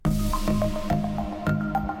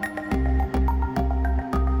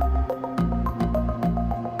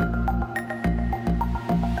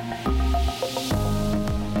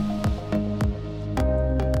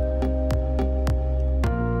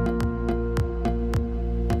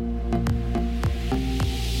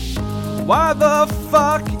Why the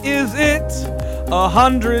fuck is it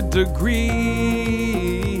 100 degrees?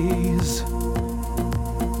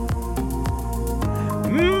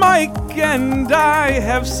 Mike and I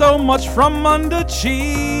have so much from under cheese.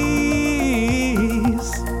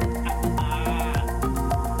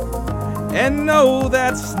 And no,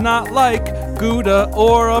 that's not like Gouda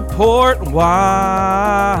or a port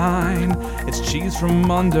wine. It's cheese from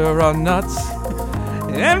under our nuts.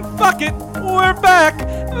 And fuck it, we're back.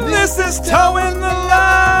 This is Towing the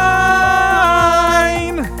Line.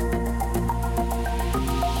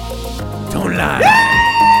 Towing the Line.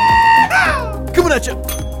 Coming at you.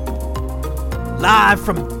 Live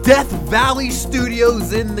from Death Valley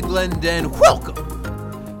Studios in the Glendon.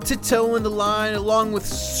 Welcome to Towing the Line along with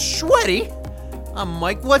Sweaty. I'm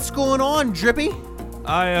Mike. What's going on, Drippy?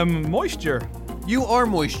 I am Moisture. You are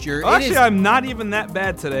Moisture. Actually, I'm not even that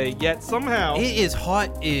bad today, yet somehow. It is hot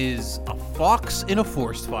as a fox in a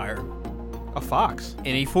forest fire. A fox?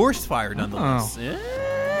 In a forest fire, nonetheless. Oh.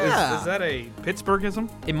 Yeah. Is that a Pittsburghism?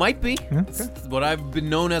 It might be. Yeah, It's what I've been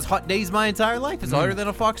known as hot days my entire life. It's hotter than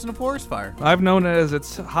a fox in a forest fire. I've known it as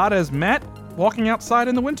it's hot as Matt walking outside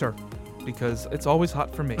in the winter, because it's always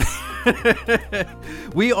hot for me.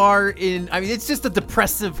 We are in, it's just a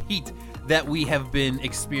depressive heat that we have been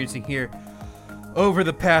experiencing here over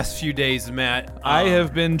the past few days, Matt. I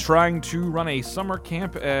have been trying to run a summer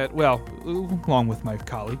camp along with my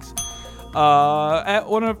colleagues,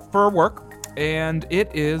 for work, and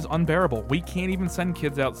it is unbearable. We can't even send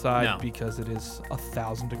kids outside because it is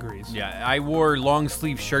 1,000 degrees. Yeah, I wore long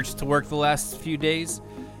sleeve shirts to work the last few days.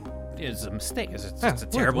 It's a mistake. It's a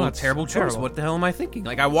terrible choice. What the hell am I thinking?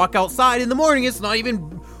 Like, I walk outside in the morning, it's not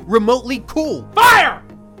even remotely cool. Fire!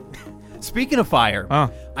 Speaking of fire,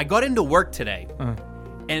 I got into work today,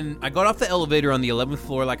 and I got off the elevator on the 11th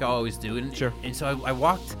floor like I always do, and so I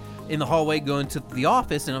walked in the hallway going to the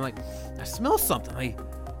office, and I'm like, I smell something. Like,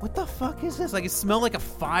 what the fuck is this? Like, it smelled like a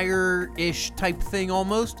fire-ish type thing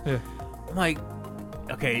almost. Yeah. I'm like,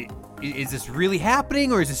 okay, is this really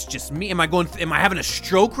happening, or is this just me? Am I having a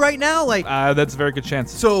stroke right now? Like, that's a very good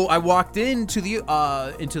chance. So I walked into the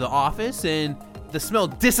office, and the smell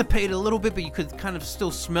dissipated a little bit, but you could kind of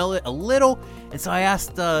still smell it a little. And so I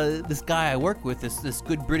asked this guy I work with, this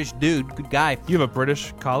good British dude, good guy. You have a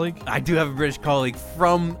British colleague? I do have a British colleague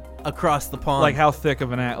from across the pond. Like, how thick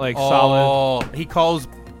of an solid? He calls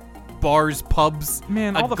bars, pubs.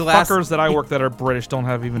 Man, all the fuckers that I work that are British don't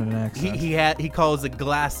have even an accent. He calls a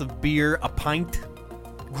glass of beer a pint.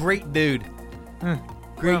 Great dude.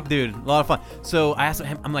 Great dude. A lot of fun. So I asked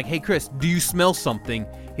him, I'm like, hey, Chris, do you smell something?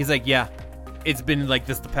 He's like, yeah. It's been like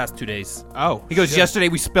this the past 2 days. Oh, he goes, yesterday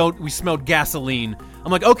we smelled gasoline.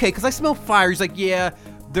 I'm like, okay, because I smell fire. He's like, yeah,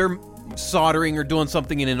 they're soldering or doing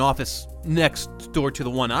something in an office next door to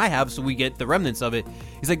the one I have, so we get the remnants of it.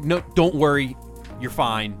 He's like, no, don't worry. You're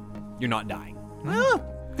fine. You're not dying. Oh,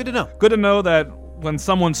 good to know. Good to know that when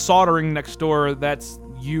someone's soldering next door, that's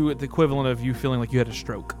the equivalent of you feeling like you had a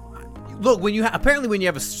stroke. Look, apparently when you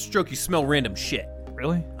have a stroke, you smell random shit.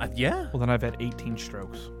 Really? Yeah. Well, then I've had 18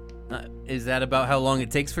 strokes. Is that about how long it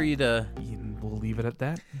takes for you to... We'll leave it at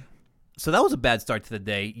that. So that was a bad start to the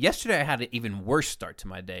day. Yesterday, I had an even worse start to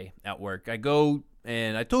my day at work. I go,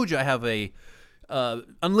 and I told you I have a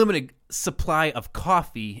unlimited supply of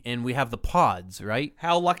coffee, and we have the pods, right?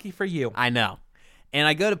 How lucky for you. I know. And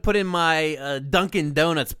I go to put in my Dunkin'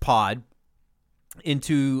 Donuts pod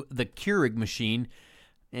into the Keurig machine,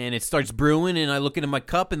 and it starts brewing, and I look into my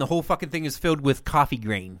cup, and the whole fucking thing is filled with coffee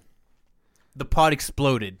grain. The pod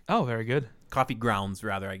exploded. Oh, very good. Coffee grounds,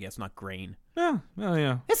 rather, I guess, not grain. Yeah, well,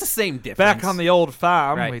 yeah. It's the same difference. Back on the old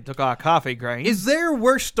farm, right. We took our coffee grain. Is there a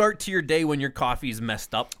worse start to your day when your coffee is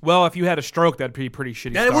messed up? Well, if you had a stroke, that'd be a pretty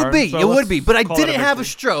shitty start. It would be. It would be. But I didn't have a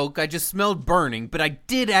stroke. I just smelled burning. But I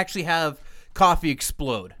did actually have coffee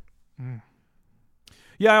explode.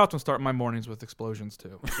 Yeah, I often start my mornings with explosions,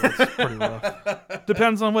 too. So it's pretty rough.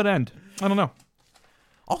 Depends on what end. I don't know.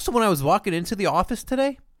 Also, when I was walking into the office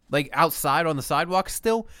today, like outside on the sidewalk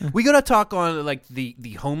still, we got to talk on like the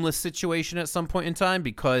homeless situation at some point in time,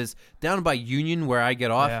 because down by Union where I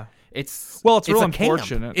get off, it's real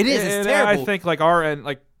unfortunate. It is. It's terrible. I think like our end,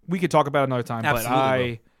 like we could talk about it another time.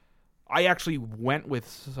 Absolutely. But I actually went with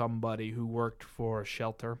somebody who worked for a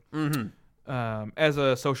shelter as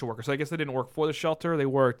a social worker. So I guess they didn't work for the shelter; they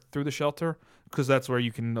worked through the shelter, because that's where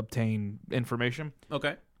you can obtain information.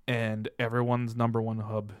 Okay. And everyone's number one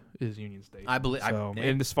hub is Union State. I believe. So,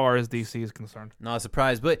 and as far as DC is concerned, not a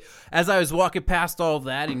surprise. But as I was walking past all of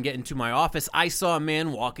that and getting to my office, I saw a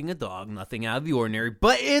man walking a dog. Nothing out of the ordinary.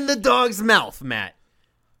 But in the dog's mouth, Matt,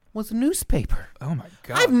 was a newspaper. Oh my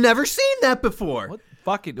god! I've never seen that before. What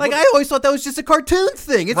Fuck it. Like, I always thought that was just a cartoon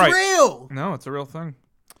thing. It's real. No, it's a real thing.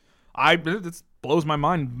 It blows my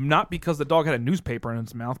mind, not because the dog had a newspaper in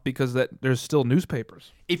its mouth, because there's still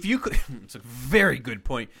newspapers. If you could, it's a very good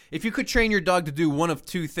point. If you could train your dog to do one of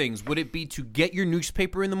two things, would it be to get your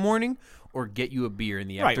newspaper in the morning or get you a beer in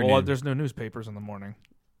the afternoon? Right, well, there's no newspapers in the morning.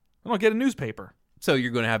 I don't get a newspaper. So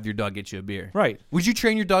you're going to have your dog get you a beer. Right. Would you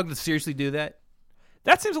train your dog to seriously do that?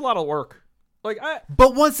 That seems a lot of work.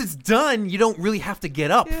 But once it's done, you don't really have to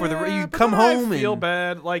get up for the. You come home I feel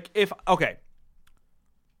bad. Like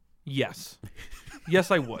yes,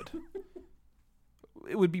 yes, I would.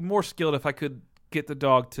 It would be more skilled if I could get the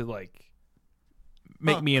dog to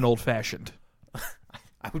make me an old fashioned.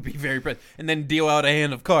 I would be very impressed, and then deal out a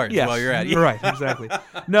hand of cards while you're at it. Right, exactly.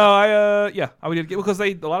 No, I would get, because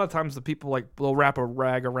a lot of times the people they'll wrap a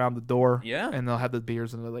rag around the door, and they'll have the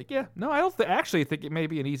beers, and they're like, no, I don't actually think it may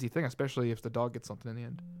be an easy thing, especially if the dog gets something in the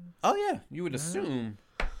end. Oh yeah, you would assume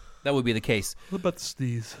that would be the case. What about the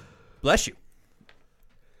sneeze? Bless you.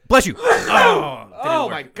 Bless you. Oh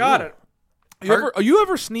my God! You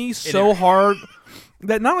ever sneeze so hard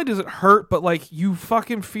that not only does it hurt, but you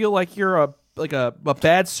fucking feel like you're a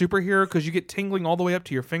bad superhero because you get tingling all the way up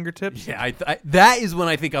to your fingertips? Yeah, that is when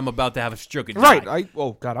I think I'm about to have a stroke and die. Right.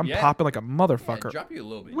 Oh God, I'm popping like a motherfucker. Yeah, drop you a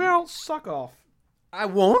little bit. Well, suck off. I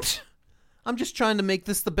won't. I'm just trying to make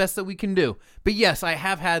this the best that we can do. But yes, I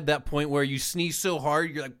have had that point where you sneeze so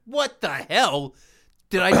hard, you're like, what the hell?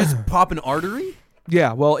 Did I just pop an artery?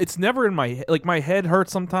 Yeah, well, it's never in my head. My head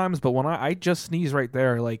hurts sometimes, but when I just sneeze right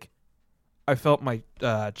there, I felt my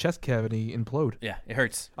chest cavity implode. Yeah, it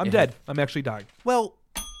hurts. I'm dead. I'm actually dying. Well,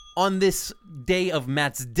 on this day of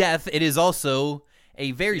Matt's death, it is also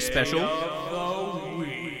a very special...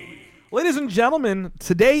 Ladies and gentlemen,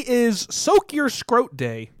 today is Soak Your Scrote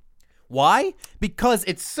Day. Why? Because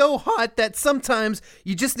it's so hot that sometimes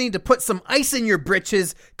you just need to put some ice in your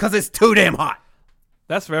britches because it's too damn hot.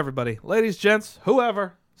 That's for everybody. Ladies, gents,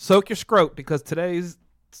 whoever, soak your scrote, because today's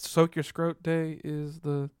Soak Your Scrote Day is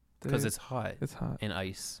the... Because it's hot. It's hot. And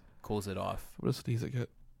ice cools it off. What does sneeze it get?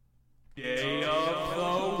 Day of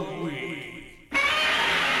the week.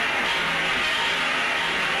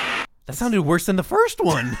 That sounded worse than the first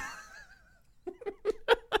one.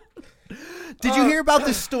 Did you hear about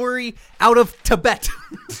this story out of Tibet?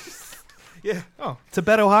 Yeah. Oh,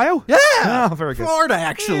 Tibet, Ohio? Yeah. Oh, very good. Florida,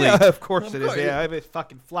 actually. Yeah, of course it is. Yeah, I'm in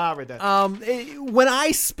fucking Florida. When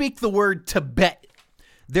I speak the word Tibet,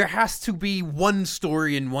 there has to be one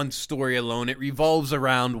story and one story alone. It revolves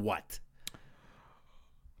around what?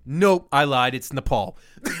 Nope, I lied. It's Nepal.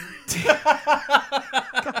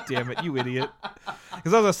 God damn it, you idiot.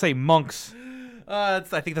 Because I was going to say monks. I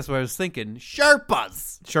think that's what I was thinking.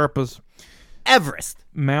 Sherpas. Everest.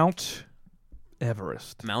 Mount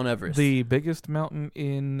Everest. Mount Everest. The biggest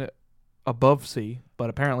mountain above sea,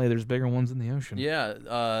 but apparently there's bigger ones in the ocean. Yeah,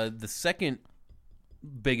 the second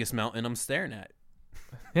biggest mountain I'm staring at.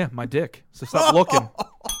 Yeah, my dick. So stop looking.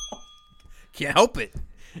 Can't help it.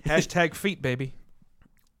 Hashtag feet, baby.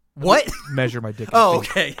 What? Measure my dick. Oh,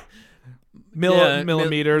 okay.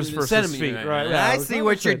 Millimeters versus feet. Right. Yeah, I see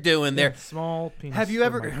what you're doing there. Small penis. Have you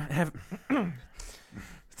ever...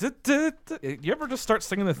 You ever just start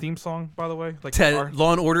singing the theme song, by the way?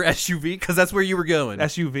 Law and Order SUV? Because that's where you were going.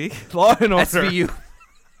 SUV? Law and Order. SVU.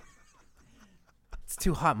 It's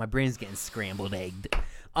too hot. My brain's getting scrambled egged.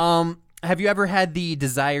 Have you ever had the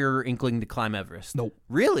desire or inkling to climb Everest? Nope.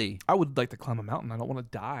 Really? I would like to climb a mountain. I don't want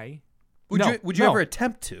to die. Would you ever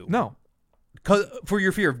attempt to? No. For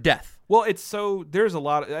your fear of death? Well, there's a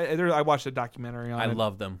lot. I watched a documentary on it. I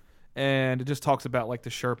love them. And it just talks about the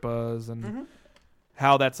Sherpas and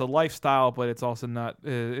how that's a lifestyle, but it's also not.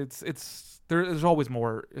 There's always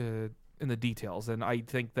more in the details, and I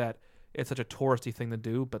think that it's such a touristy thing to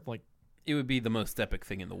do, but it would be the most epic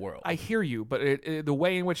thing in the world. I hear you, but the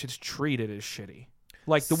way in which it's treated is shitty.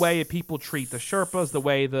 The way people treat the Sherpas, the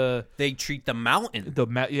way they treat the mountain,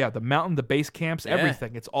 the mountain, the base camps,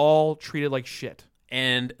 everything. It's all treated like shit.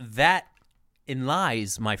 And that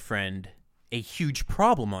lies, my friend, a huge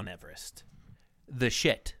problem on Everest. The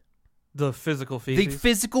shit. The physical feces? The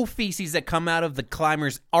physical feces that come out of the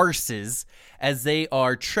climbers' arses as they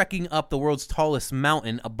are trekking up the world's tallest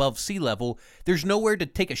mountain above sea level. There's nowhere to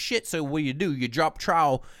take a shit, so what do? You drop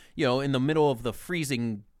trowel, in the middle of the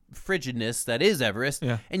freezing frigidness that is Everest,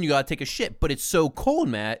 and you gotta take a shit. But it's so cold,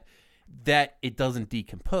 Matt, that it doesn't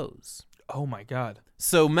decompose. Oh, my God.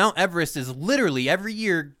 So Mount Everest is literally every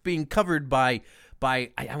year being covered by I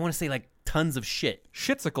want to say tons of shit.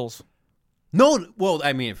 Shitsicles. No, well,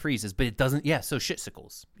 I mean, it freezes, but it doesn't. Yeah, so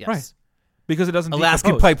shitsicles. Yes. Right. Because it doesn't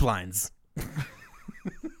Alaskan decompose. pipelines.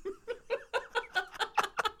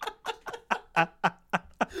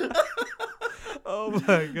 Oh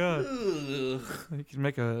my god! You can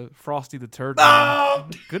make a Frosty the Turd.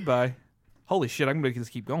 Goodbye. Holy shit! I'm gonna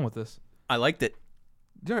just keep going with this. I liked it.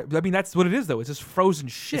 I mean, that's what it is, though. It's just frozen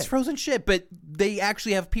shit. It's frozen shit, but they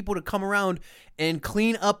actually have people to come around and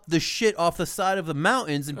clean up the shit off the side of the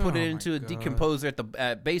mountains and put it into a decomposer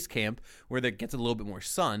at base camp where it gets a little bit more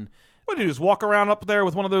sun. What do you do? Just walk around up there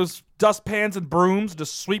with one of those dustpans and brooms,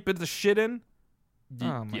 just sweeping the shit in?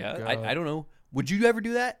 Oh my god! I don't know. Would you ever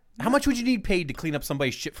do that? How much would you need paid to clean up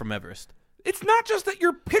somebody's shit from Everest? It's not just that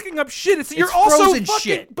you're picking up shit. It's you're also frozen fucking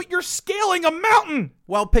shit. But you're scaling a mountain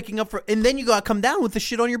While picking up and then you gotta come down with the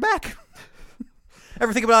shit on your back.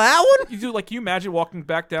 Ever think about that one? You do you imagine walking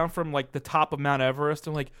back down from the top of Mount Everest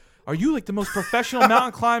and are you the most professional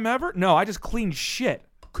mountain climb ever? No, I just clean shit.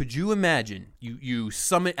 Could you imagine you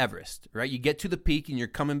summit Everest, right? You get to the peak and you're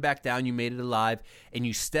coming back down, you made it alive, and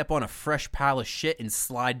you step on a fresh pile of shit and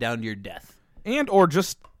slide down to your death. Or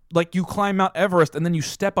just you climb Mount Everest and then you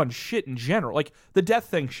step on shit in general. The death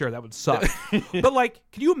thing, sure, that would suck. But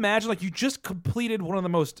can you imagine you just completed one of the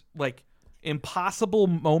most impossible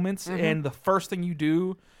moments and the first thing you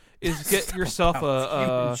do is get yourself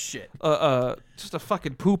just a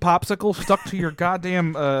fucking poo popsicle stuck to your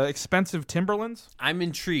goddamn expensive Timberlands? I'm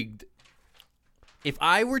intrigued. If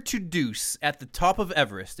I were to deuce at the top of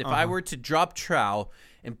Everest, if I were to drop trowel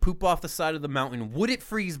and poop off the side of the mountain, would it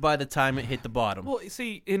freeze by the time it hit the bottom? Well, you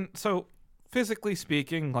see, so physically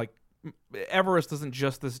speaking, Everest isn't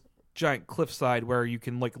just this giant cliffside where you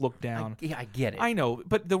can look down. I get it. I know,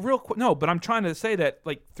 but but I'm trying to say that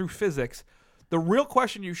through physics, the real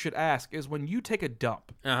question you should ask is when you take a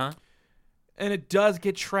dump, and it does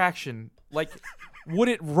get traction, would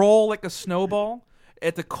it roll like a snowball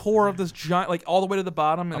at the core of this giant, all the way to the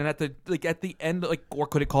bottom, and at the end, or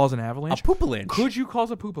could it cause an avalanche? A poopalanche. Could you cause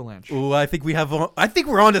a poopalanche? Oh, I think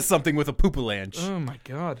we're onto something with a poopalanche. Oh my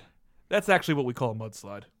god, that's actually what we call a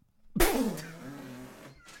mudslide.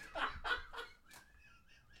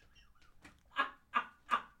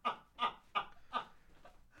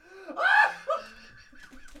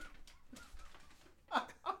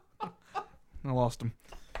 I lost him.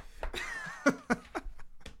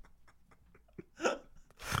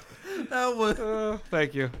 That was.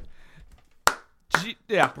 Thank you.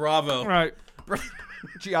 Yeah. Bravo. All right.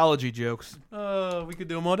 Geology jokes. We could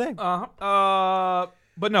do them all day.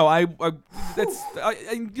 But no,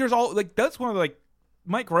 there's all that's one of the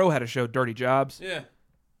Mike Rowe had a show, Dirty Jobs. Yeah.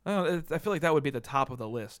 I feel like that would be at the top of the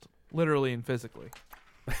list, literally and physically.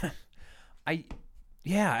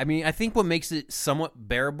 Yeah, I mean, I think what makes it somewhat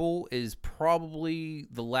bearable is probably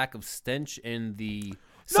the lack of stench and the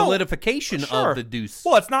solidification of the deuce.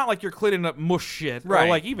 Well, it's not like you're cleaning up mush shit, right?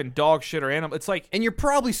 Or even dog shit or animal. It's and you're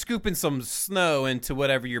probably scooping some snow into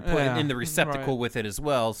whatever you're putting in the receptacle with it as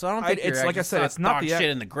well. So I don't think it's like I said, it's not dog shit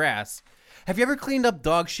in the grass. Have you ever cleaned up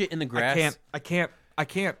dog shit in the grass? I can't.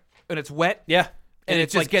 And it's wet. Yeah. And it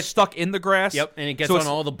just gets stuck in the grass. Yep. And it gets on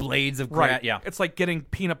all the blades of grass. Right. Yeah. It's like getting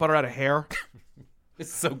peanut butter out of hair.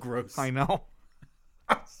 It's so gross. I know.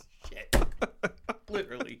 Shit.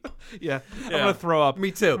 Literally. Yeah. I'm going to throw up. Me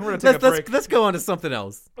too. We're going to take a break. Let's go on to something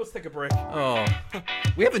else. Let's take a break. Oh.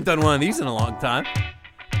 We haven't done one of these in a long time.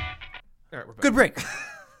 All right, we're back. Good break.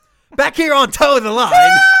 Back here on Toe of the Line.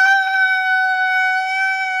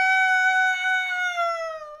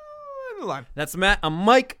 That's Matt. I'm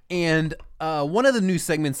Mike. And one of the new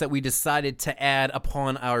segments that we decided to add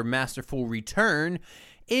upon our masterful return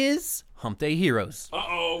is Hump Day Heroes.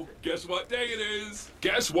 Uh-oh. Guess what day it is?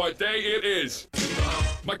 Guess what day it is?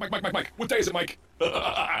 Mike. What day is it, Mike?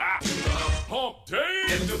 Hump Day!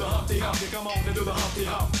 Get into the Humpty Hump. Come on and do the Humpty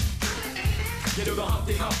Hump. Get to the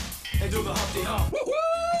Humpty Hump and do the Humpty Hump. Woo-hoo!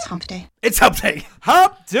 It's Hump Day. It's Hump Day.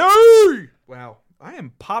 Hump Day! Wow. I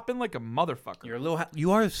am popping like a motherfucker. You're a little.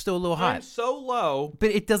 You are still a little hot. I'm so low,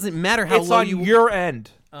 but it doesn't matter how it's low on your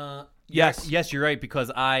end. Yes, you're right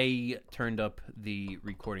because I turned up the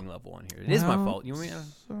recording level on here. It is my fault. You want me to?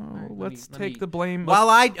 So let's take the blame. While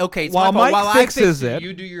Mike fixes it,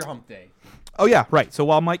 you do your Hump Day. Oh yeah, right. So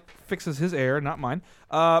while Mike fixes his error, not mine,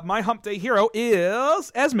 my Hump Day hero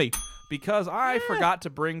is Esme. Because I forgot to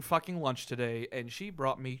bring fucking lunch today, and she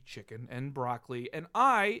brought me chicken and broccoli, and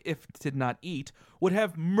I, if did not eat, would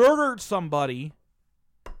have murdered somebody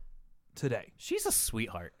today. She's a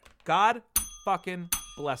sweetheart. God fucking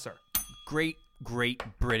bless her. Great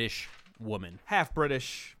British woman. Half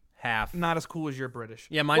British. Half. Not as cool as your British.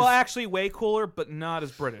 Yeah, mine's... Well, actually way cooler, but not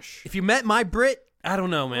as British. If you met my Brit, I don't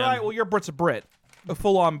know, man. Right, well, your Brit's a Brit. A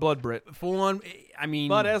full-on blood Brit. Full-on, I mean...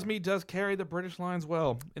 But Esme does carry the British lines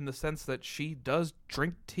well, in the sense that she does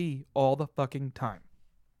drink tea all the fucking time.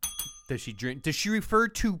 Does she drink? Does she refer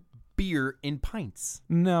to beer in pints?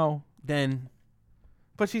 No. Then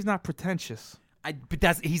But she's not pretentious.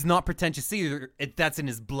 But he's not pretentious either. That's in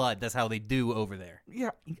his blood. That's how they do over there.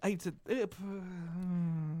 Yeah,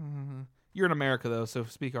 you're in America though, so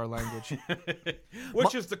speak our language,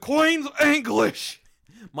 which is the Queen's English.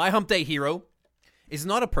 My Hump Day Hero is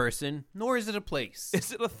not a person, nor is it a place.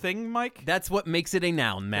 Is it a thing, Mike? That's what makes it a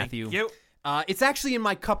noun, Matthew. Thank you. It's actually in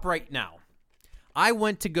my cup right now. I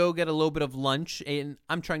went to go get a little bit of lunch, and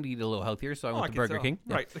I'm trying to eat a little healthier, so I went to Burger King.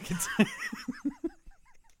 Right.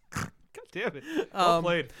 God damn it. Well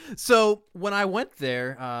played. So when I went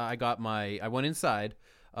there, I went inside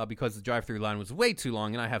because the drive-through line was way too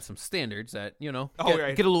long, and I have some standards that, get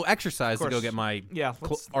a little exercise to go get my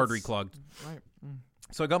artery clogged. Right.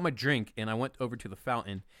 So I got my drink, and I went over to the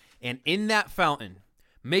fountain, and in that fountain,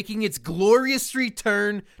 making its glorious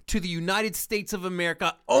return to the United States of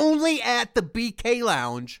America, only at the BK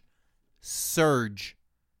Lounge, Surge.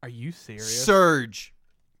 Are you serious? Surge.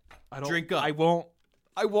 Drink up. I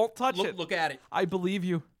won't touch it. Look at it. I believe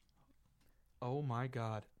you. Oh my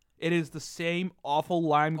God. It is the same awful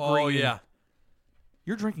lime green. Oh yeah.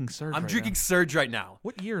 You're drinking Surge. I'm drinking Surge right now.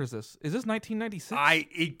 What year is this? Is this 1996?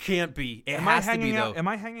 It can't be. It has to be though. Am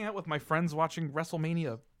I hanging out with my friends watching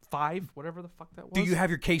WrestleMania 5, whatever the fuck that was? Do you have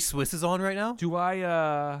your K-Swisses on right now? Do I,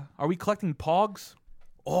 are we collecting Pogs?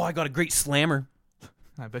 Oh, I got a great slammer.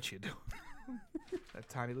 I bet you do. That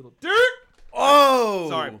tiny little dirt. Oh!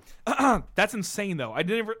 Sorry. That's insane, though.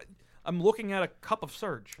 I'm looking at a cup of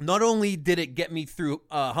Surge. Not only did it get me through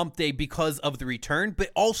Hump Day because of the return,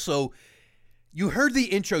 but also, you heard the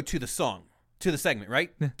intro to the song, to the segment,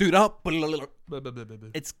 right? Dude,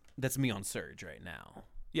 that's me on Surge right now.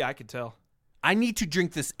 Yeah, I could tell. I need to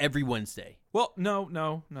drink this every Wednesday. Well, no.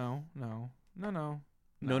 No.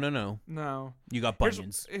 You got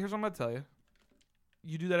bunions. Here's what I'm going to tell you.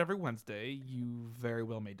 You do that every Wednesday, you very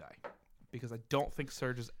well may die. Because I don't think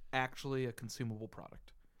Surge is actually a consumable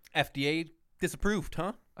product. FDA disapproved,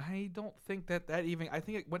 huh? I don't think that even... I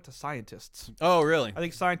think it went to scientists. Oh, really? I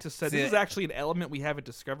think scientists said, this is actually an element we haven't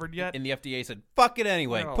discovered yet. And the FDA said, fuck it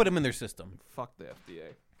anyway. Well, put them in their system. Fuck the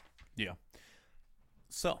FDA. Yeah.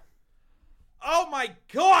 So... Oh my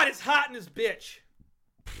God, it's hot in this bitch.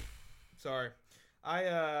 Sorry.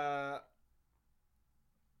 I'm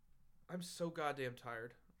so goddamn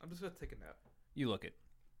tired. I'm just going to take a nap. You look it.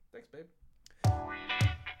 Thanks, babe.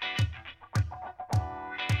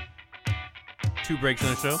 2 breaks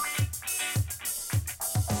on the show.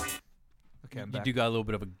 Okay, I'm you back. do got a little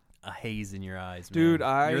bit of a haze in your eyes, man. Dude,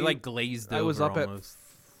 you're like glazed over. I was up almost.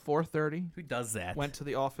 at 4:30. Who does that? Went to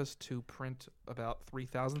the office to print about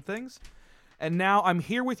 3,000 things. And now I'm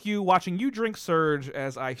here with you watching you drink Surge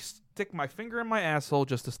as I stick my finger in my asshole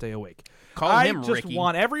just to stay awake. I just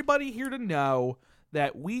want everybody here to know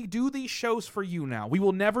that we do these shows for you now. We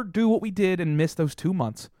will never do what we did and miss those 2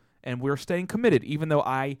 months. And we're staying committed, even though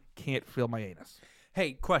I can't feel my anus.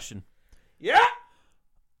 Hey, question. Yeah?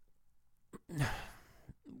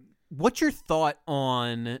 What's your thought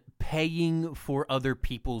on paying for other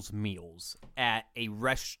people's meals at a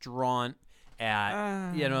restaurant,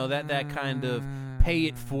 at, that kind of pay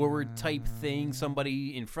it forward type thing,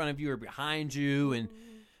 somebody in front of you or behind you? And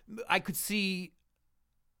I could see,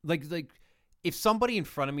 like if somebody in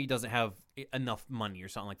front of me doesn't have enough money or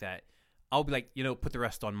something like that, I'll be like, put the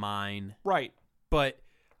rest on mine. Right. But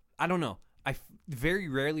I don't know. Very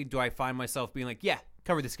rarely do I find myself being like, yeah,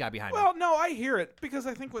 cover this guy behind me. Well, no, I hear it because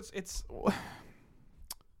I think it's God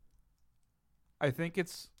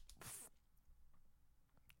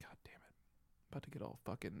damn it. About to get all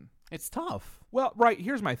fucking... It's tough. Well, right,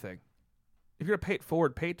 here's my thing. If you're going to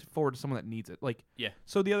pay it forward to someone that needs it. Like, yeah.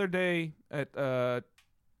 So the other day at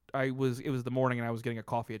it was the morning and I was getting a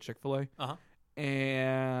coffee at Chick-fil-A. Uh-huh.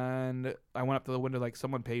 And I went up to the window like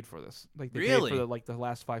someone paid for this. Like they really? paid for the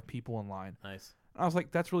last 5 people in line. Nice. And I was like,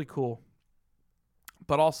 that's really cool.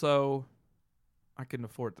 But also, I couldn't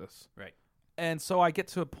afford this. Right. And so I get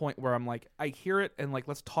to a point where I'm like, I hear it and like,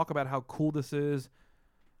 let's talk about how cool this is.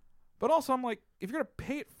 But also I'm like, if you're going to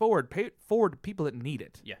pay it forward to people that need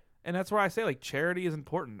it. Yeah. And that's where I say like charity is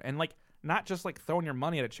important. And like, not just like throwing your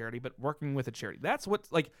money at a charity, but working with a charity. That's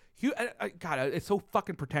what's like, God, it's so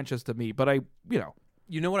fucking pretentious to me, but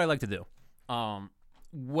You know what I like to do?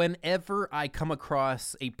 Whenever I come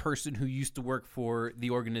across a person who used to work for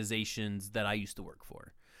the organizations that I used to work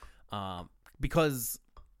for, because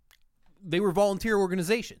they were volunteer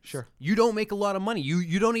organizations. Sure. You don't make a lot of money.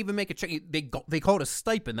 You don't even make a check. They call it a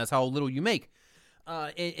stipend. That's how little you make.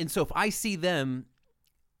 And so if I see them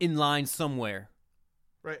in line somewhere,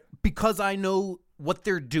 right, because I know what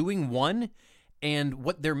they're doing, 1, and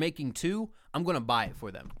what they're making, 2, I'm going to buy it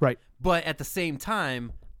for them. Right. But at the same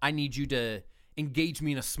time, I need you to engage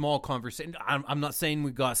me in a small conversation. I'm not saying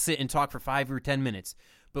we got to sit and talk for 5 or 10 minutes,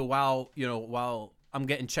 but while I'm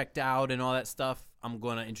getting checked out and all that stuff, I'm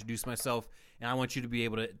going to introduce myself, and I want you to be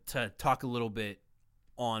able to talk a little bit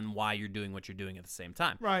on why you're doing what you're doing at the same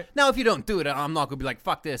time. Right. Now, if you don't do it, I'm not going to be like,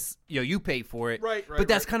 fuck this, you pay for it. Right. But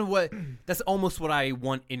that's kind of that's almost what I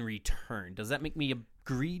want in return. Does that make me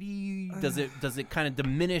greedy? Does it kind of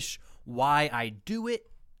diminish why I do it?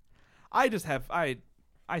 I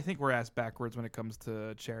think we're ass backwards when it comes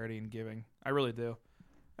to charity and giving. I really do.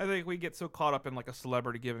 I think we get so caught up in like a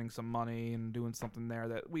celebrity giving some money and doing something there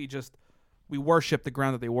that we worship the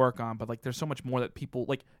ground that they work on. But like, there's so much more that people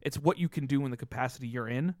like. It's what you can do in the capacity you're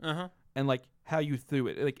in, and like how you do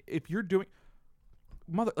it. Like if you're doing,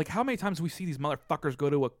 like how many times we see these motherfuckers go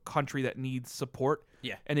to a country that needs support,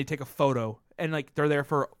 and they take a photo and like they're there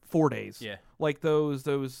for 4 days, like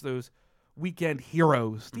those weekend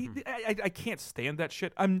heroes. I can't stand that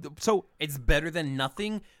shit. It's better than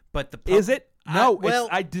nothing, but is it? No,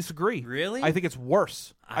 I disagree. Really? I think it's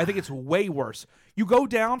worse. I think it's way worse. You go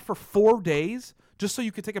down for 4 days just so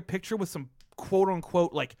you could take a picture with some quote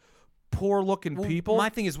unquote like poor looking people. My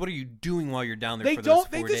thing is, what are you doing while you're down there for those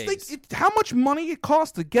 4 days? How much money it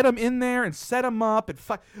costs to get them in there and set them up and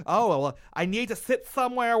I need to sit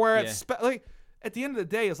somewhere where it's like. At the end of the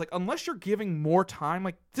day, it's like, unless you're giving more time,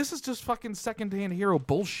 like, this is just fucking second-hand hero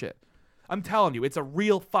bullshit. I'm telling you, it's a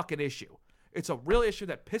real fucking issue. It's a real issue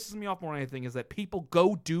that pisses me off more than anything, is that people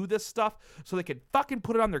go do this stuff so they can fucking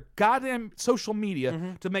put it on their goddamn social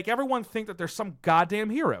media to make everyone think that there's some goddamn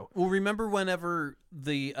hero. Well, remember whenever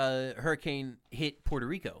the hurricane hit Puerto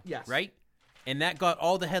Rico? Yes. Right? And that got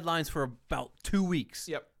all the headlines for about 2 weeks.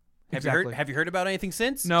 Yep. Have you heard about anything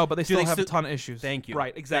since? No, but they still have a ton of issues. Thank you.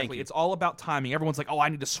 Right, exactly. It's all about timing. Everyone's like, I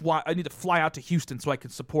need to fly out to Houston so I can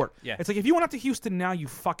support. Yeah. It's like, if you went out to Houston now, you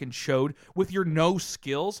fucking showed with your no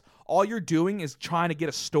skills. All you're doing is trying to get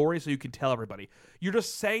a story so you can tell everybody. You're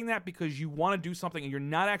just saying that because you want to do something and you're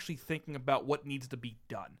not actually thinking about what needs to be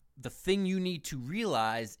done. The thing you need to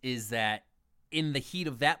realize is that in the heat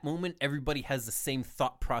of that moment, everybody has the same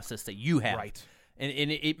thought process that you have. Right. And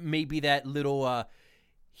it may be that little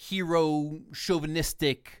hero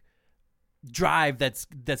chauvinistic drive that's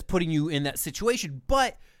putting you in that situation,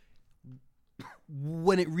 but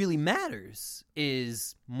when it really matters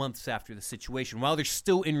is months after the situation, while they're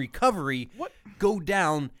still in recovery. Go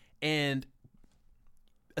down and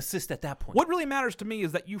assist at that point. What really matters to me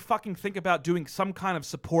is that you fucking think about doing some kind of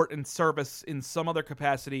support and service in some other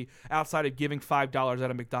capacity outside of giving $5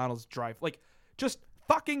 at a McDonald's drive. Like, just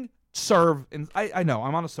fucking serve. And I know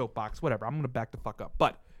I'm on a soapbox, whatever, I'm gonna back the fuck up,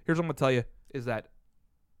 but here's what I'm gonna tell you is that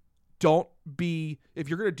if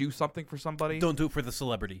you're gonna do something for somebody, don't do it for the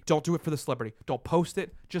celebrity. Don't do it for the celebrity. Don't post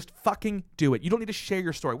it. Just fucking do it. You don't need to share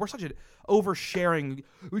your story. We're such an oversharing.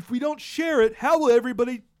 If we don't share it, how will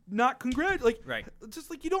everybody not congratulate? Right. Just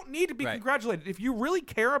like, you don't need to be congratulated. If you really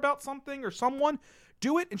care about something or someone,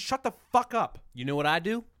 do it and shut the fuck up. You know what I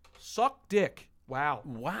do? Suck dick. Wow.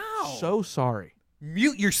 So sorry.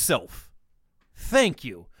 Mute yourself. Thank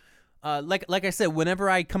you. Like I said, whenever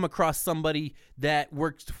I come across somebody that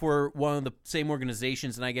works for one of the same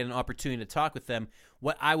organizations and I get an opportunity to talk with them,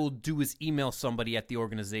 what I will do is email somebody at the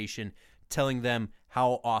organization telling them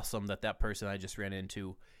how awesome that person I just ran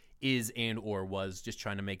into is and or was, just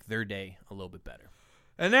trying to make their day a little bit better.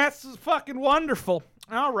 And that's fucking wonderful.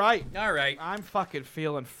 All right. I'm fucking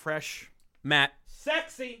feeling fresh. Matt.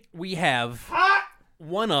 Sexy. We have hot.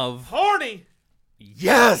 One of horny.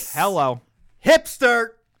 Yes. Hello. Hipster.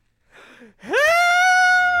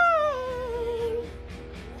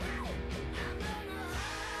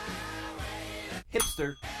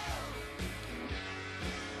 Hipster.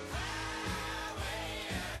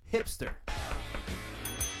 Hipster.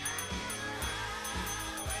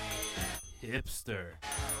 Hipster.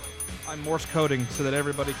 I'm Morse coding so that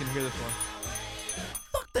everybody can hear this one.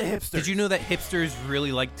 Fuck the hipsters. Did you know that hipsters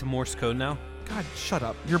really like to Morse code now? God, shut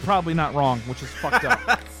up. You're probably not wrong, which is fucked up.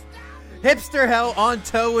 Hipster Hell on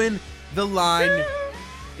towing the line.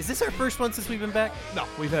 Is this our first one since we've been back? No,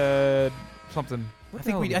 we've had something. I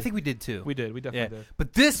think we did too. We did. We definitely did.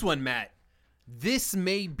 But this one, Matt, this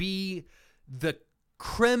may be the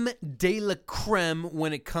creme de la creme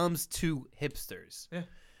when it comes to hipsters. Yeah.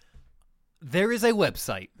 There is a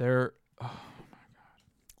website. Oh my God.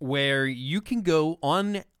 Where you can go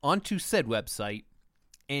onto said website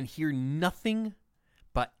and hear nothing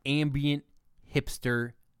but ambient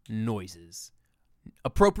hipster noises.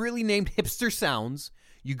 Appropriately named hipster sounds.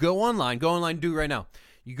 You go online, do it right now.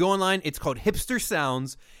 You go online, it's called Hipster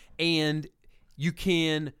Sounds, and you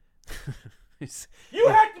can... You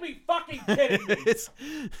have to be fucking kidding me.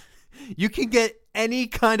 You can get any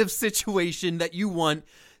kind of situation that you want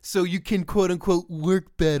so you can, quote unquote,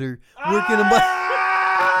 work better. Work in a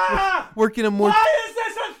more... Why is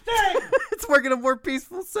this a thing? It's work in a more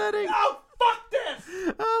peaceful setting. Oh, fuck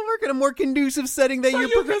this! Work in a more conducive setting that So you're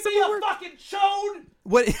you can progressively be a work. fucking chode?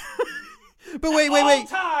 What? But wait.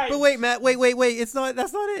 Times. But wait, Matt. Wait. It's not.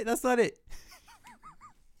 That's not it. That's not it.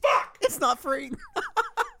 Fuck! It's not free.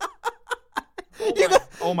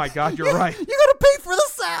 Oh my God, you're right. You gotta pay for the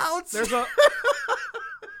sounds. There's a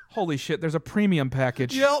holy shit. There's a premium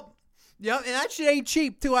package. Yep, and that shit ain't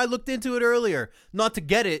cheap too. I looked into it earlier, not to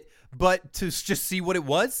get it, but to just see what it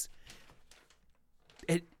was.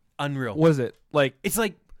 Unreal. Was it like? It's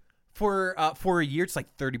like for a year, it's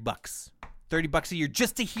like $30. $30 a year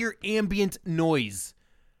just to hear ambient noise,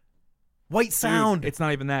 white sound. Dude, it's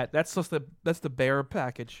not even that. That's the bare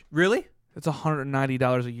package. Really? It's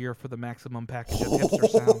 $190 a year for the maximum package of Hipster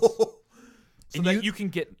Sounds. So that you can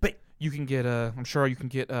get, I'm sure you can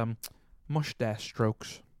get mustache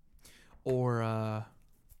strokes, or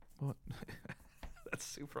what? That's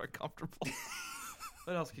super uncomfortable.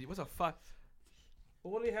 What else can you? What's a fuck?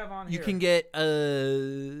 Well, what do you have on here? You can get God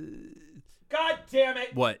damn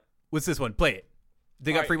it! What? What's this one? Play it.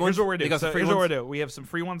 They got free ones? Here's what we're doing. Here's what we're doing. We have some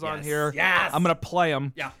free ones on here. Yes. I'm going to play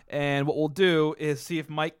them. Yeah. And what we'll do is see if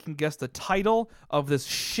Mike can guess the title of this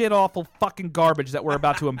shit-awful fucking garbage that we're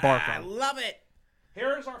about to embark on. I love it.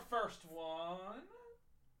 Here's our first one.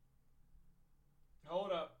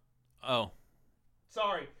 Hold up. Oh.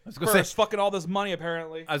 Sorry. I was going to say, fucking all this money,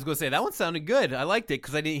 apparently. I was going to say, that one sounded good. I liked it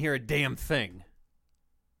because I didn't hear a damn thing.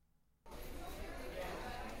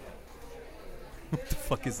 What the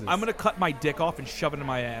fuck is this? I'm going to cut my dick off and shove it in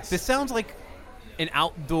my ass. This sounds like an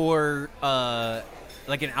outdoor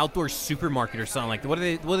supermarket or something like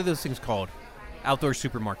that. What are those things called? Outdoor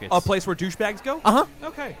supermarkets. A place where douchebags go? Uh-huh.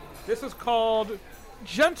 Okay. This is called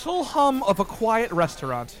Gentle Hum of a Quiet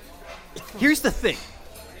Restaurant. Here's the thing.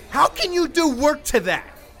 How can you do work to that?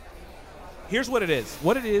 Here's what it is.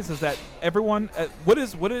 What it is that everyone... What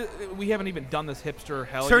is? We haven't even done this Hipster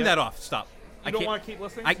Hell Turn yet. that off. Stop. You don't want to keep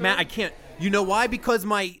listening to Matt, it? I can't. You know why? Because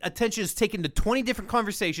my attention is taken to 20 different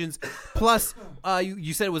conversations. Plus,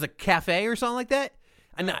 you said it was a cafe or something like that?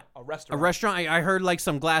 A restaurant. A restaurant. I heard like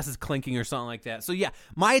some glasses clinking or something like that. So, yeah,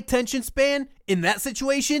 my attention span in that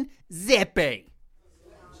situation, zippy.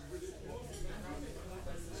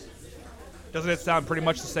 Doesn't it sound pretty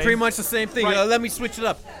much the same? Pretty much the same thing. Right. Let me switch it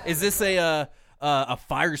up. Is this a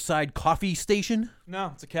fireside coffee station?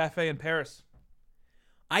 No, it's a cafe in Paris.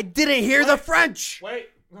 I didn't hear the French. Wait.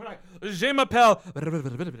 Je m'appelle.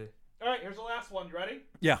 All right, here's the last one. You ready?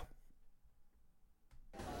 Yeah.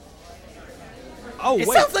 Oh, it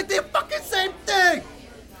wait. sounds like the fucking same thing.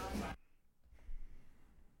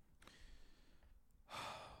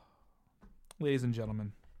 Ladies and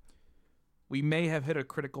gentlemen, we may have hit a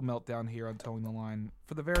critical meltdown here on Towing the Line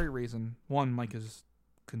for the very reason, one, Mike has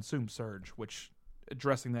consumed Surge, which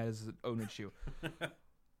addressing that is its own issue.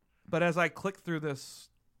 But as I click through this,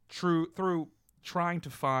 through trying to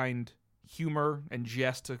find humor and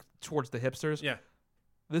jest towards the hipsters, Yeah.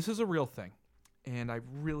 this is a real thing. And I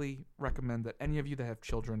really recommend that any of you that have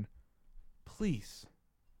children, please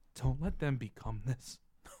don't let them become this.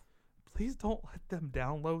 Please don't let them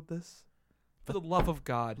download this. For the love of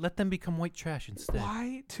God. Let them become white trash instead.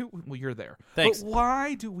 Well, you're there. Thanks. But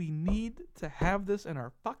why do we need to have this in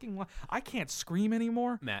our fucking life? I can't scream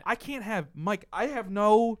anymore. Matt. I can't have... Mike, I have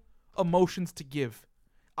no emotions to give.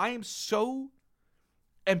 I am so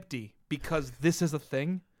empty because this is a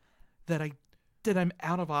thing that I'm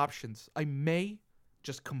out of options. I may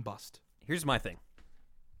just combust. Here's my thing.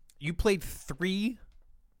 You played 3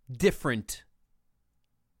 different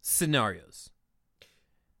scenarios.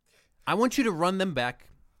 I want you to run them back.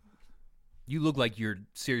 You look like you're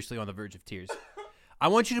seriously on the verge of tears. I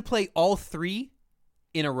want you to play all 3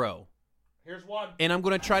 in a row. Here's one. And I'm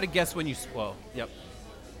going to try to guess when you... Well, yep.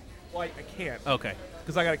 Well, I can't. Okay.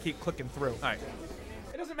 Because I got to keep clicking through. All right.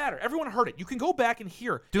 It doesn't matter. Everyone heard it. You can go back and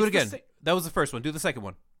hear. Do it again. That was the first one. Do the second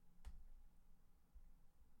one.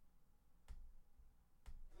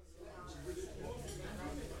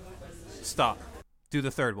 Stop. Do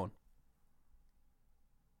the third one.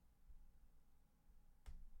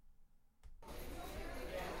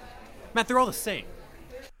 Matt, they're all the same.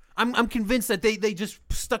 I'm convinced that they just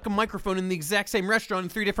stuck a microphone in the exact same restaurant in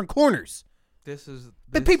 3 different corners.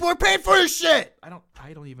 But people are paying for this shit. I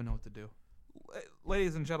don't even know what to do.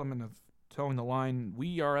 Ladies and gentlemen of Towing the Line,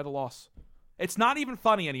 we are at a loss. It's not even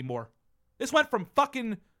funny anymore. This went from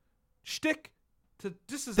fucking shtick to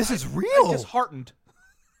this is real. I'm disheartened.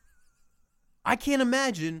 I can't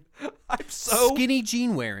imagine I'm so skinny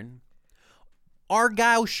jean wearing,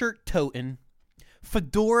 Argyle shirt toting,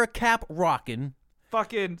 fedora cap rocking,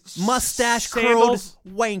 fucking mustache curled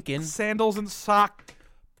wanking, sandals and sock,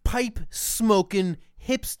 pipe smoking,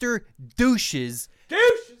 hipster douches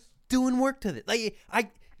doing work to this. Like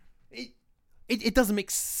it doesn't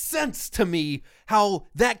make sense to me how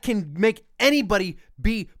that can make anybody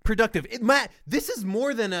be productive. This is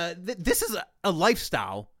more than this is a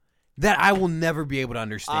lifestyle that I will never be able to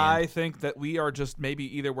understand. I think that we are just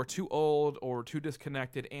maybe either we're too old or too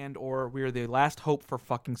disconnected, and or we're the last hope for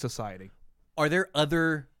fucking society. Are there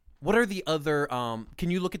other? What are the other? Can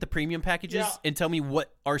you look at the premium packages and tell me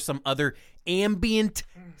what are some other ambient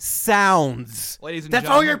sounds? Ladies and That's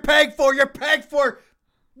gentlemen, all you're paying for. You're paying for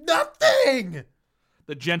nothing.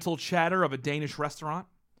 The gentle chatter of a Danish restaurant,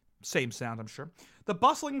 same sound, I'm sure. The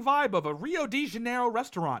bustling vibe of a Rio de Janeiro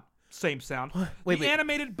restaurant, same sound. The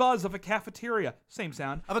animated buzz of a cafeteria, same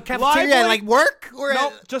sound. Of a cafeteria, like work? Or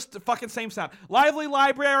no, just the fucking same sound. Lively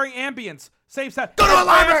library ambience, same sound. Go to a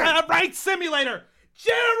library! A right simulator.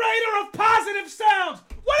 Generator of positive sounds.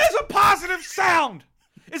 What is a positive sound?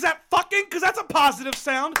 Is that fucking? Because that's a positive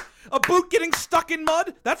sound. A boot getting stuck in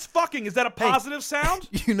mud? That's fucking. Is that a positive sound?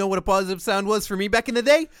 You know what a positive sound was for me back in the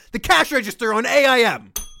day? The cash register on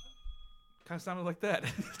AIM. Kind of sounded like that.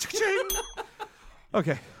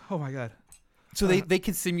 Okay. Oh my god. So they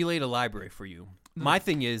can simulate a library for you. My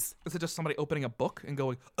thing is it just somebody opening a book and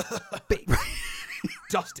going,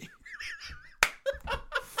 dusty?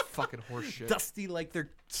 Fucking horse shit. Dusty like their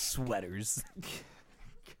sweaters.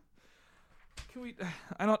 Can we?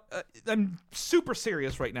 I'm super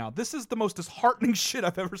serious right now. This is the most disheartening shit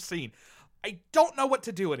I've ever seen. I don't know what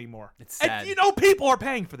to do anymore. It's sad. And you know people are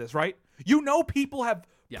paying for this, right? You know people have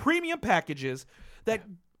premium packages that.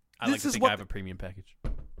 I like to think I have a premium package.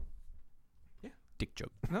 Yeah. Dick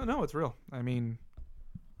joke. No, it's real. I mean,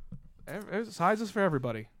 sizes for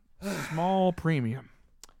everybody. Small premium,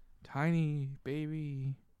 tiny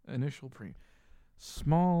baby initial premium,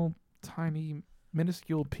 small tiny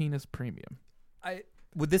minuscule penis premium.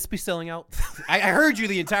 Would this be selling out? I heard you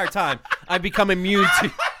the entire time. I've become immune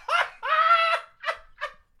to.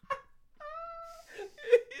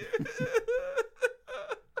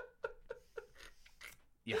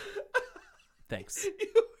 Yeah. Thanks.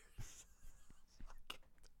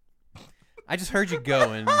 I just heard you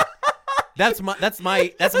go, and that's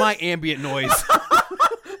my ambient noise.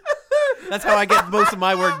 That's how I get most of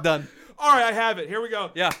my work done. All right, I have it. Here we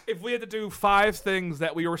go. Yeah. If we had to do 5 things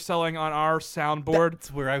that we were selling on our soundboard.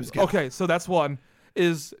 That's where I was going. Okay, so that's one.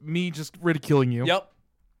 Is me just ridiculing you. Yep.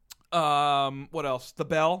 What else? The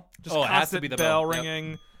bell. Just it constant has to be the bell bell.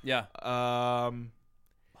 ringing. Yep. Yeah.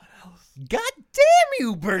 What else? God damn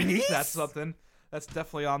you, Bernice. That's something. That's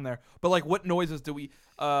definitely on there. But like, what noises do we?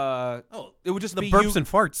 It would just the be burps you. and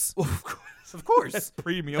farts. Of course. That's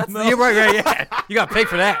premium. You're right. Yeah. You got to pay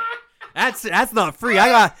for that. That's not free.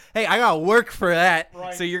 I got work for that.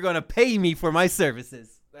 Right. So you're gonna pay me for my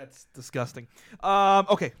services. That's disgusting.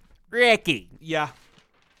 Okay. Ricky. Yeah.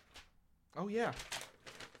 Oh yeah.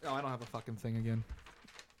 No, I don't have a fucking thing again.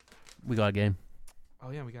 We got a game. Oh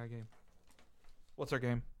yeah, we got a game. What's our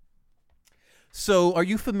game? So, are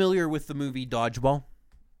you familiar with the movie Dodgeball?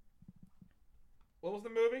 What was the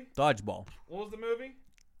movie? Dodgeball. What was the movie?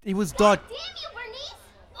 It was Dodge. Damn you, Bernice!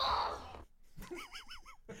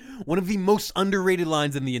 One of the most underrated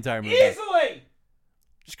lines in the entire movie. Easily!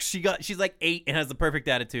 She's like 8 and has the perfect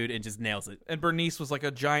attitude and just nails it. And Bernice was like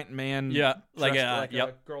a giant man. Yeah, like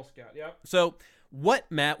a Girl Scout. Yep. So, what,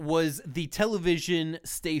 Matt, was the television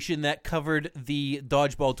station that covered the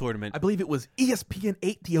dodgeball tournament? I believe it was ESPN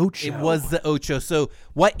 8, the Ocho. It was the Ocho. So,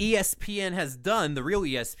 what ESPN has done, the real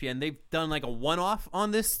ESPN, they've done like a one-off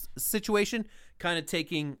on this situation, kind of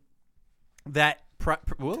taking that.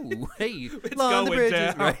 Whoa, hey, it's going the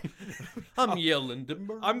bridges, down. right? I'm yelling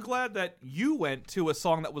timber. I'm glad that you went to a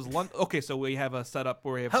song that was Okay, so we have a setup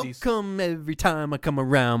where we have How these. come every time I come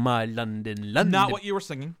around my London? Not what you were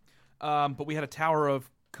singing, but we had a tower of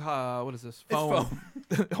what is this? Foam.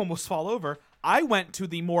 Almost fall over. I went to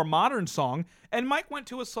the more modern song, and Mike went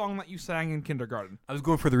to a song that you sang in kindergarten. I was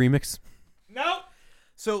going for the remix. No.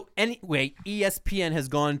 So anyway, ESPN has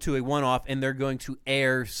gone to a one-off, and they're going to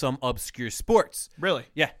air some obscure sports. Really?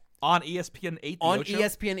 Yeah. On ESPN 8, the on Ocho?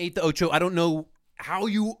 ESPN 8, the Ocho. I don't know how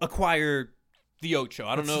you acquire the Ocho.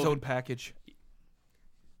 I don't know. Its own package.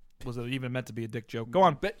 Was it even meant to be a dick joke? Go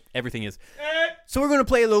on. But everything is. So we're going to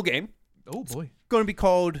play a little game. Oh, boy. It's going to be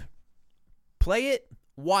called Play It,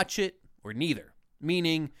 Watch It, or Neither.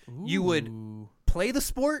 Meaning you would play the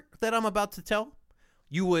sport that I'm about to tell.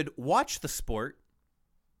 You would watch the sport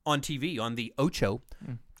on TV, on the Ocho,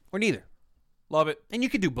 or neither. Love it. And you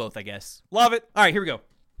could do both, I guess. Love it. All right, here we go.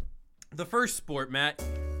 The first sport, Matt,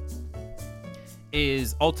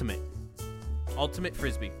 is ultimate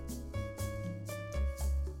frisbee.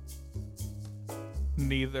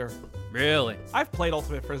 Neither. Really? I've played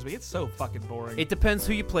ultimate frisbee. It's so fucking boring. It depends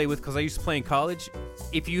who you play with, because I used to play in college.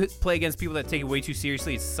 If you play against people that take it way too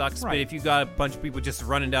seriously, it sucks. Right. But if you got a bunch of people just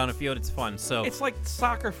running down a field, it's fun. So it's like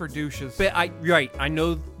soccer for douches. But I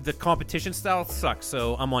know the competition style sucks,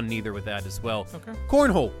 so I'm on neither with that as well. Okay.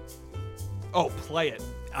 Cornhole. Oh, play it.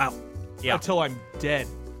 Yeah. Until I'm dead.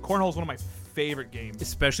 Cornhole's one of my favorite games.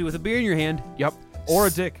 Especially with a beer in your hand. Yep. Or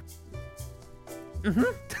a dick. Mm-hmm.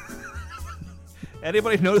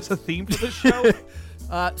 Anybody notice a theme for this show?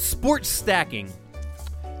 Sports stacking.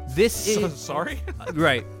 This is... Sorry?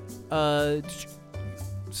 Right.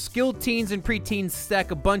 Skilled teens and preteens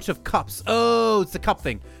stack a bunch of cups. Oh, it's the cup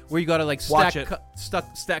thing. Where you gotta like stack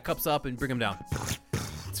cups up and bring them down.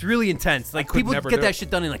 It's really intense. Like people get that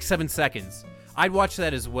shit done in like 7 seconds. I'd watch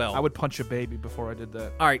that as well. I would punch a baby before I did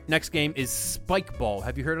that. All right, next game is spike ball.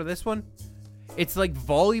 Have you heard of this one? It's like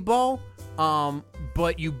volleyball,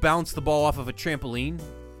 but you bounce the ball off of a trampoline,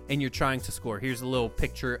 and you're trying to score. Here's a little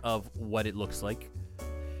picture of what it looks like.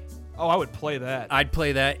 Oh, I would play that. I'd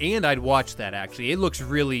play that, and I'd watch that, actually. It looks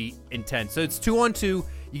really intense. So it's 2-on-2.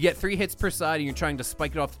 You get 3 hits per side, and you're trying to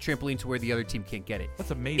spike it off the trampoline to where the other team can't get it.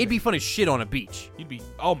 That's amazing. It'd be fun as shit on a beach.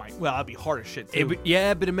 Well, that'd be hard as shit, too.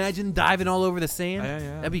 Yeah, but imagine diving all over the sand.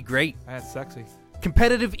 Yeah. That'd be great. That's sexy.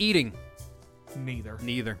 Competitive eating.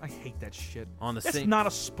 Neither. I hate that shit. It's not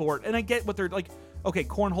a sport, and I get what they're like. Okay,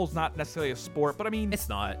 cornhole's not necessarily a sport, but I mean, it's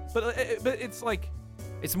not. But it's like,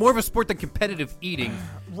 it's more of a sport than competitive eating,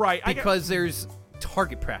 right? Because there's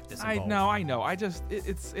target practice involved. I know. I just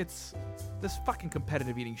it's this fucking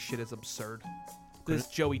competitive eating shit is absurd. This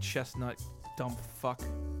Joey Chestnut dumb fuck.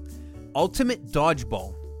 Ultimate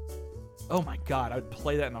dodgeball. Oh my god, I would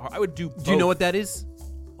play that in a heart. I would do both. Do you know what that is?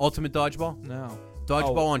 Ultimate dodgeball? No.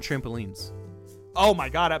 Dodgeball on trampolines. Oh my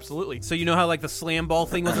god, absolutely. So you know how like the slam ball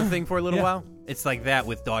thing was a thing for a little while? It's like that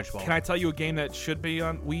with dodgeball. Can I tell you a game that should be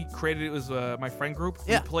on? We created it was my friend group.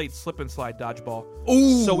 Yeah. We played slip and slide dodgeball.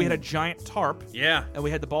 Ooh. So we had a giant tarp. Yeah. And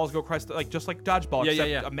we had the balls go across like just like dodgeball.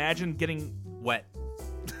 Yeah. Imagine getting wet.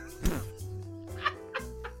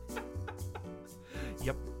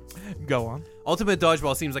 Yep. Go on. Ultimate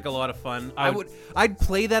dodgeball seems like a lot of fun. I'd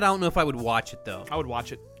play that. I don't know if I would watch it though. I would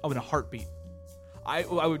watch it. Oh, in a heartbeat. I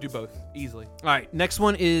would do both easily. All right, next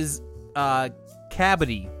one is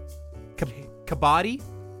kabaddi. Kabaddi?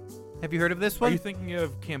 Have you heard of this one? Are you thinking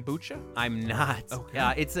of kombucha? I'm not.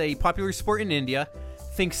 Okay. It's a popular sport in India.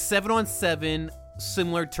 Think 7-on-7,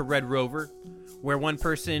 similar to Red Rover, where one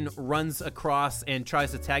person runs across and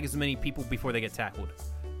tries to tag as many people before they get tackled.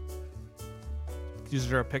 Is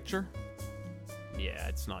there a picture? Yeah,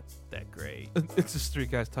 it's not that great. It's just 3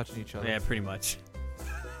 guys touching each other. Yeah, pretty much.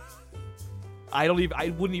 I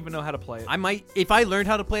wouldn't even know how to play it. I might, if I learned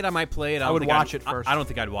how to play it, I might play it. I would watch it first. I don't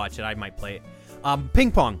think I'd watch it. I might play it. Ping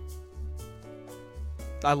pong.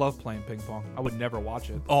 I love playing ping pong. I would never watch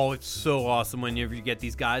it. Oh, it's so awesome whenever you get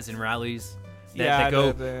these guys in rallies. That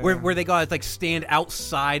go where they go like stand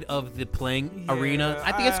outside of the playing arena.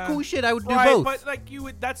 I think it's cool shit. I would do both. But like you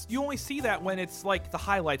only see that when it's like the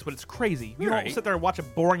highlights, when it's crazy. You don't sit there and watch a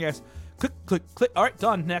boring ass click click click. All right,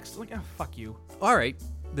 done. Next. Like, fuck you. All right.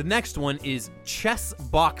 The next one is chess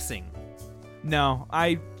boxing. No,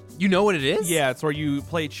 you know what it is? Yeah, it's where you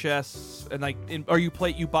play chess and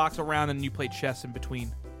you box around and you play chess in between.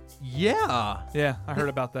 Yeah. Yeah, I heard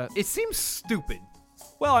about that. It seems stupid.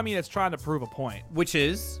 Well, I mean, it's trying to prove a point. Which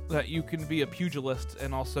is? That you can be a pugilist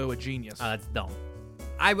and also a genius. That's dumb.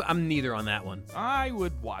 I'm neither on that one. I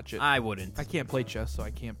would watch it. I wouldn't. I can't play chess, so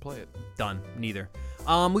I can't play it. Done. Neither.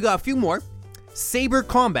 We got a few more. Saber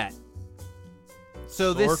combat.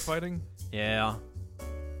 So sword fighting? Yeah.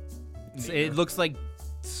 It looks like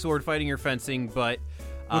sword fighting or fencing, but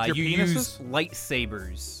you use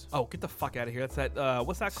lightsabers. Oh, get the fuck out of here. That's that,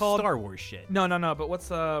 what's that called? Star Wars shit. No, but what's,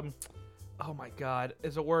 oh my god,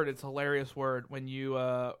 it's a word, it's a hilarious word, when you,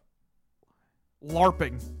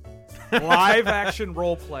 LARPing. Live action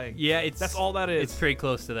role playing. Yeah, that's all that is. It's pretty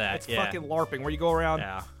close to that. It's fucking LARPing, where you go around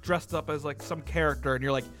dressed up as like some character, and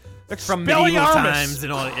you're like, from medieval times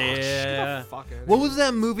and all. Yeah. What was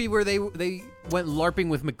that movie where they went LARPing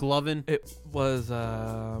with McLovin? It was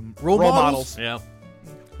Role Models. Yeah.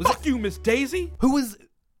 Fuck you, Miss Daisy. Who was?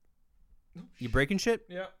 You breaking shit?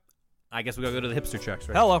 Yeah. I guess we gotta go to the hipster checks,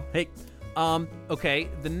 right? Hello. Hey. Okay.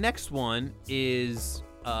 The next one is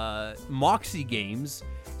Moxie Games.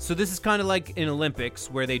 So this is kind of like in Olympics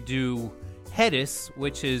where they do Hedis,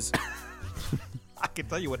 which is. I can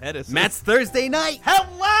tell you what Hedis is. Matt's Thursday night.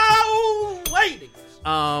 Hello, ladies.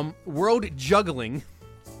 World juggling.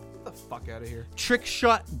 What the fuck out of here. Trick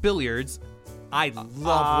shot billiards. I love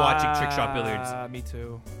watching trick shot billiards. Me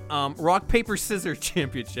too. Rock, paper, scissors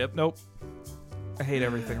championship. Nope. I hate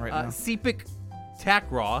everything right now. Sepic tack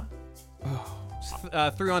raw.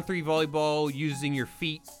 3-on-3 volleyball using your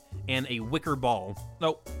feet and a wicker ball.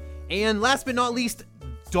 Nope. And last but not least,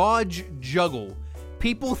 dodge juggle.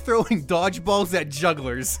 People throwing dodgeballs at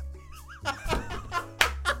jugglers.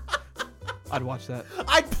 I'd watch that.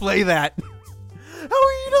 I'd play that. How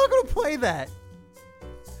are you not going to play that?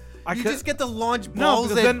 You just get to launch balls. No,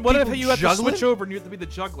 because then what if you have juggling? to switch over and you have to be the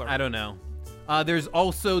juggler? I don't know. There's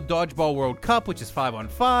also Dodgeball World Cup, which is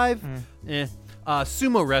 5-on-5.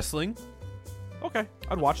 Sumo wrestling. Okay,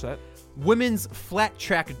 I'd watch that. Women's flat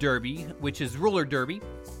track derby, which is roller derby.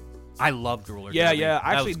 I loved roller derby. Yeah.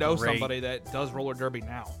 I actually know great. somebody that does roller derby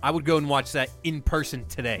now. I would go and watch that in person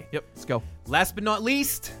today. Yep, let's go. Last but not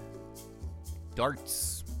least,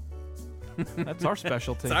 darts. That's our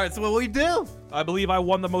specialty. That's what we do. I believe I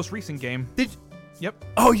won the most recent game. Did Yep.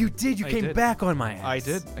 Oh, you did. You I came did. back on my ass. I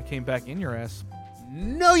did. I came back in your ass.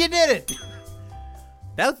 No, you didn't.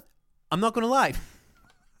 I'm not going to lie.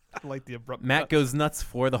 I like the abrupt Matt cut. goes nuts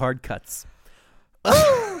for the hard cuts.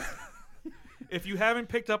 If you haven't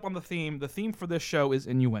picked up on the theme for this show is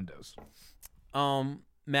innuendos.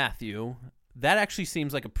 Matthew, that actually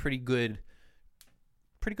seems like a pretty good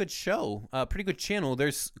show, pretty good channel.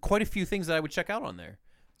 There's quite a few things that I would check out on there.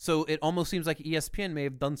 So it almost seems like ESPN may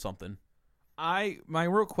have done something. My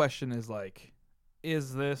real question is like,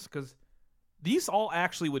 is this because these all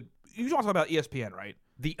actually would you talking about ESPN, right?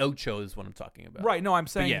 The Ocho is what I'm talking about. Right. No, I'm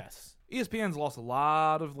saying yes. ESPN's lost a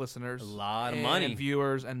lot of listeners, A lot of money. and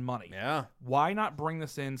viewers, and money. Yeah. Why not bring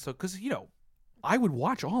this in? So, because I would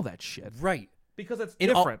watch all that shit. Right. Because it's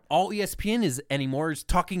And different. all ESPN is anymore is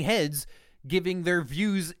talking heads giving their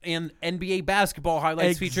views and NBA basketball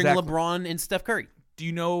highlights featuring Exactly. LeBron and Steph Curry. Do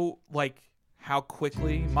you know how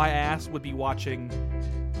quickly my ass would be watching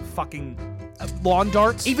fucking lawn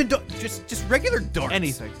darts? Even just regular darts.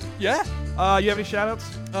 Anything. Yeah. You have any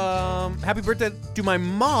shout-outs? Happy birthday to my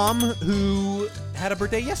mom who had a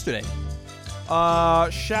birthday yesterday.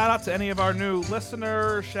 Shout out to any of our new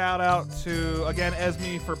listeners. Shout out to, again,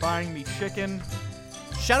 Esme for buying me chicken.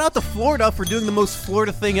 Shout out to Florida for doing the most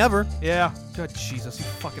Florida thing ever. Yeah. Good Jesus, you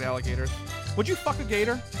fucking alligators. Would you fuck a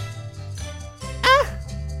gator?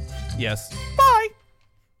 Yes. Bye.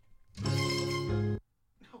 Oh,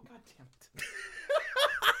 God damn it.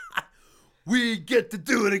 We get to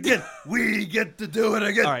do it again. We get to do it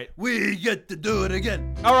again. All right. We get to do it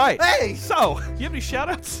again. All right. Hey! So, you have any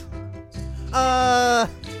shout-outs? Yeah.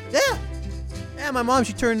 Yeah, my mom,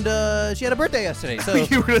 she had a birthday yesterday. So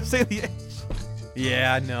You were going to say the age.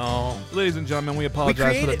 yeah, no. Ladies and gentlemen, we apologize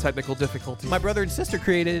for the created- technical difficulties. My brother and sister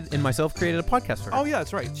and myself created a podcast for her. Oh, yeah,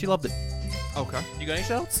 that's right. She loved it. Okay. You got any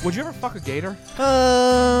shout-outs? Would you ever fuck a gator?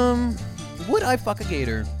 Would I fuck a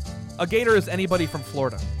gator? A gator is anybody from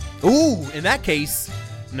Florida. Ooh, in that case,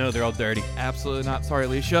 no, they're all dirty. Absolutely not. Sorry,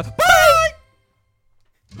 Alicia. Bye!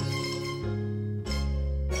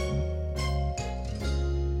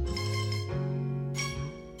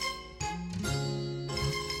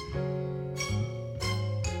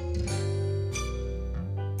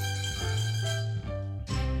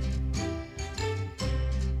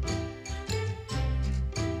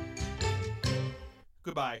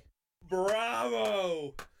 Goodbye.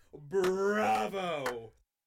 Bravo! Bravo!